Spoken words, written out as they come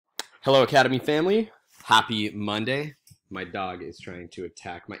Hello, Academy family. Happy Monday. My dog is trying to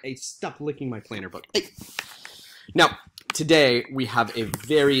attack my... Hey, stop licking my planner book. Hey. Now, today we have a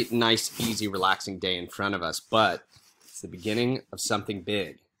very nice, easy, relaxing day in front of us, but it's the beginning of something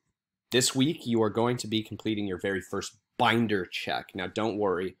big. This week, you are going to be completing your very first binder check. Now, don't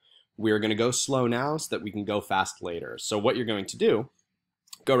worry. We're going to go slow now so that we can go fast later. So what you're going to do,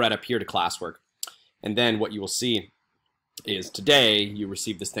 go right up here to classwork, and then what you will see is today you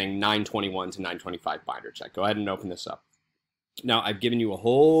receive this thing 921 to 925 binder check. Go ahead and open this up. Now I've given you a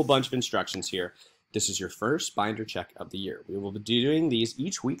whole bunch of instructions here. This is your first binder check of the year. We will be doing these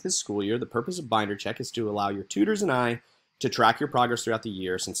each week this school year. The purpose of binder check is to allow your tutors and I to track your progress throughout the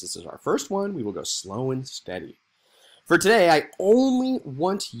year. Since this is our first one, we will go slow and steady. For today, I only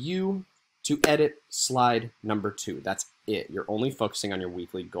want you to edit slide number 2. That's it. You're only focusing on your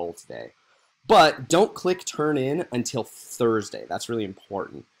weekly goal today. But don't click turn in until Thursday. That's really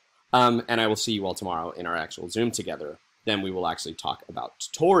important. And I will see you all tomorrow in our actual Zoom together. Then we will actually talk about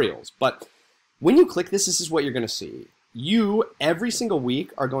tutorials. But when you click this, this is what you're going to see. You, every single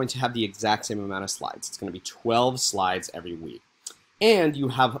week, are going to have the exact same amount of slides. It's going to be 12 slides every week. And you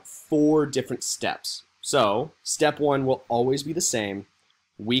have 4 different steps. So step 1 will always be the same.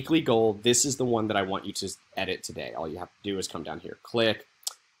 Weekly goal, this is the one that I want you to edit today. All you have to do is come down here, click,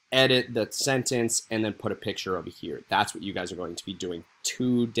 edit the sentence, and then put a picture over here. That's what you guys are going to be doing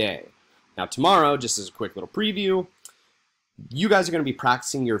today. Now tomorrow, just as a quick little preview, you guys are going to be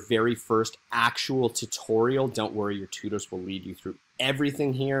practicing your very first actual tutorial. Don't worry, your tutors will lead you through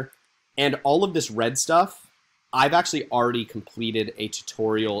everything here. And all of this red stuff, I've actually already completed a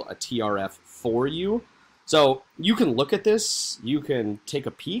tutorial, a TRF for you. So you can look at this, you can take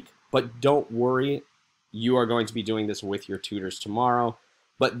a peek, but don't worry, you are going to be doing this with your tutors tomorrow.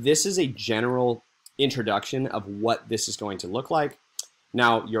 But this is a general introduction of what this is going to look like.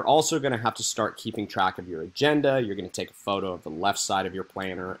 Now, you're also going to have to start keeping track of your agenda. You're going to take a photo of the left side of your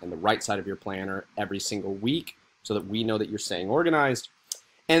planner and the right side of your planner every single week so that we know that you're staying organized.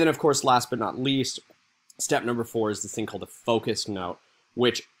 And then, of course, last but not least, step number 4 is this thing called a focus note,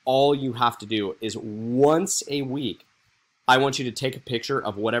 which all you have to do is once a week, I want you to take a picture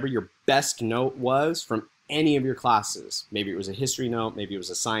of whatever your best note was from any of your classes. Maybe it was a history note, maybe it was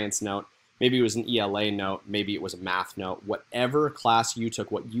a science note, maybe it was an ELA note, maybe it was a math note. Whatever class you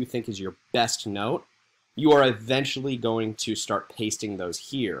took, what you think is your best note, you are eventually going to start pasting those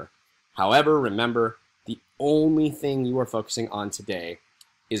here. However, remember, the only thing you are focusing on today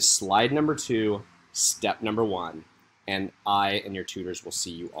is slide number 2, step number 1, and I and your tutors will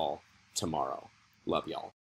see you all tomorrow. Love y'all.